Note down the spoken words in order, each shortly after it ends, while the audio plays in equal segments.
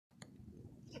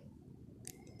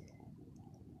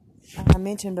I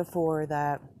mentioned before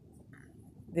that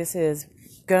this is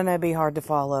going to be hard to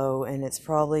follow, and it's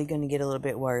probably going to get a little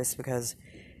bit worse because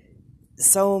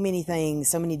so many things,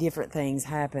 so many different things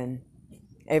happen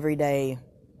every day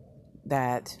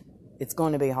that it's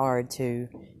going to be hard to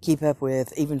keep up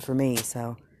with, even for me.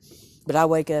 So, but I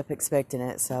wake up expecting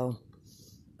it. So,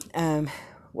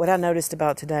 what I noticed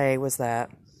about today was that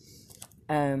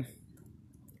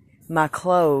my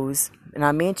clothes, and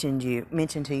I mentioned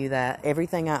to you that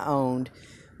everything I owned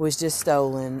was just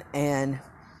stolen, and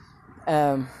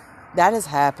that has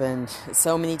happened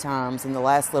so many times in the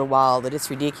last little while that it's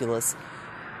ridiculous.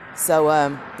 So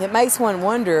it makes one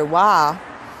wonder why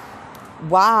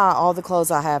all the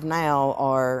clothes I have now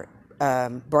are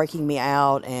breaking me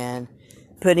out and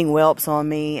putting Welps on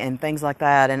me and things like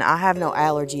that. And I have no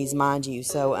allergies, mind you.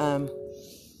 So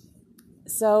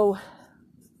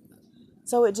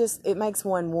it makes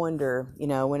one wonder,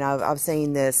 when I've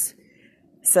seen this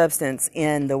substance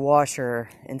in the washer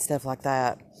and stuff like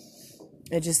that.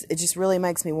 It just really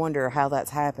makes me wonder how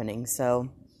that's happening. So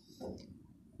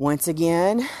once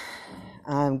again,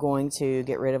 I'm going to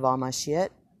get rid of all my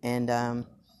shit and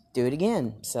do it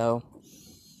again. So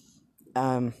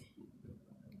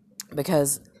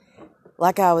because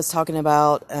like I was talking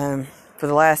about for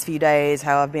the last few days,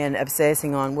 how I've been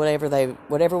obsessing on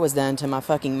whatever was done to my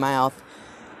fucking mouth.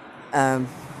 Then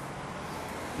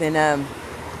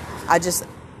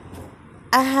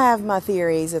I have my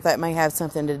theories that may have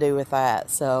something to do with that.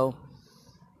 So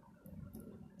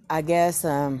I guess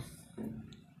I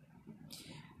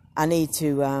need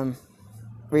to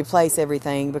replace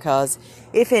everything, because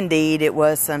if indeed it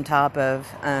was some type of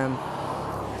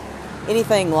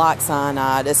anything like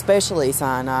cyanide, especially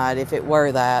cyanide, if it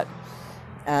were that,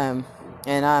 and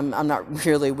I'm not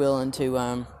really willing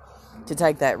to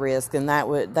take that risk, and that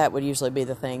would usually be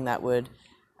the thing that would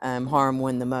harm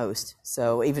one the most.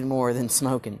 So even more than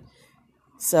smoking.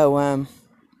 So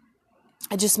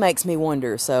it just makes me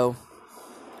wonder. So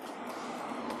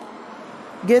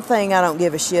good thing I don't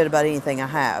give a shit about anything I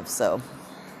have. So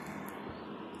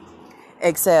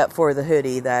except for the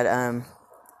hoodie that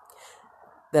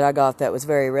I got that was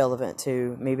very relevant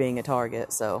to me being a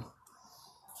target. So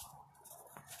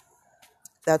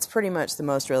that's pretty much the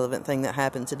most relevant thing that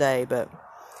happened today. But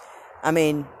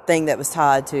thing that was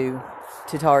tied to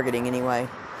targeting anyway.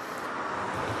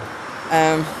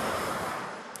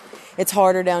 It's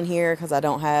harder down here because I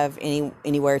don't have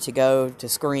anywhere to go to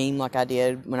scream like I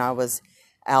did when I was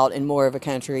out in more of a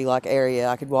country like area.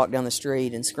 I could walk down the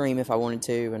street and scream if I wanted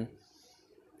to,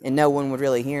 and no one would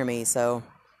really hear me. So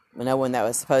no one that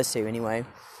was supposed to anyway.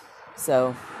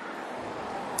 So,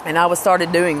 and I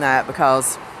started doing that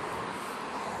because,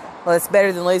 well, it's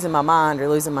better than losing my mind or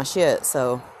losing my shit.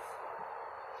 So